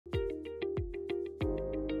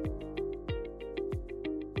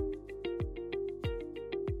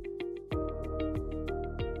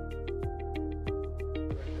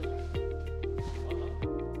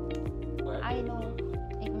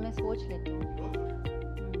लेती हूँ।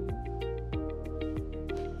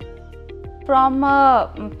 From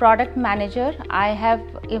a product manager, I have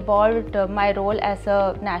evolved my role as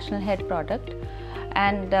a national head product,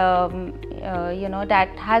 and that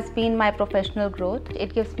has been my professional growth.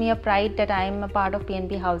 It gives me a pride that I am a part of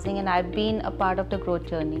PNB Housing and I've been a part of the growth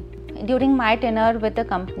journey. During my tenure with the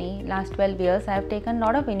company, last 12 years, I have taken a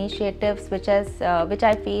lot of initiatives which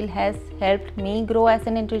I feel has helped me grow as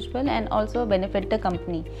an individual and also benefit the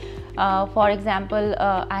company. For example,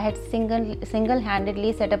 I had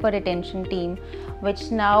single-handedly set up a retention team which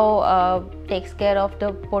now takes care of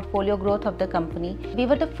the portfolio growth of the company. We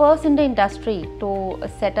were the first in the industry to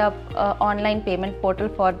set up an online payment portal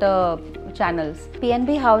for the channels.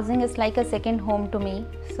 PNB Housing is like a second home to me.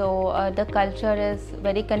 So the culture is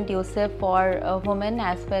very conducive for women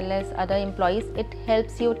as well as other employees. It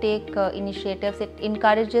helps you take initiatives, it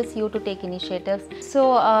encourages you to take initiatives.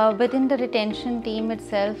 So within the retention team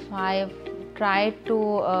itself, I've tried to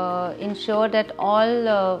ensure that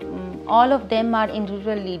all of them are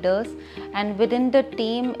individual leaders, and within the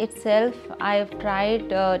team itself I've tried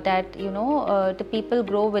that the people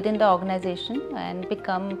grow within the organization and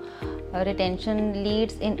become retention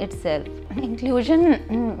leads in itself. Inclusion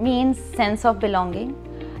means sense of belonging.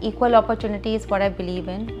 Equal opportunity is what I believe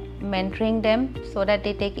in. Mentoring them so that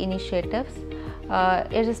they take initiatives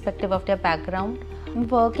irrespective of their background.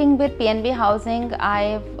 Working with PNB Housing,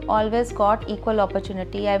 I've always got equal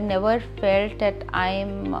opportunity. I've never felt that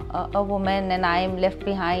I'm a woman and I'm left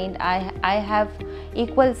behind. I have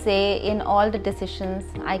equal say in all the decisions.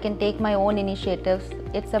 I can take my own initiatives.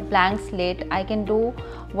 It's a blank slate. I can do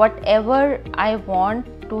whatever I want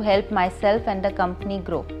to help myself and the company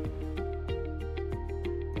grow.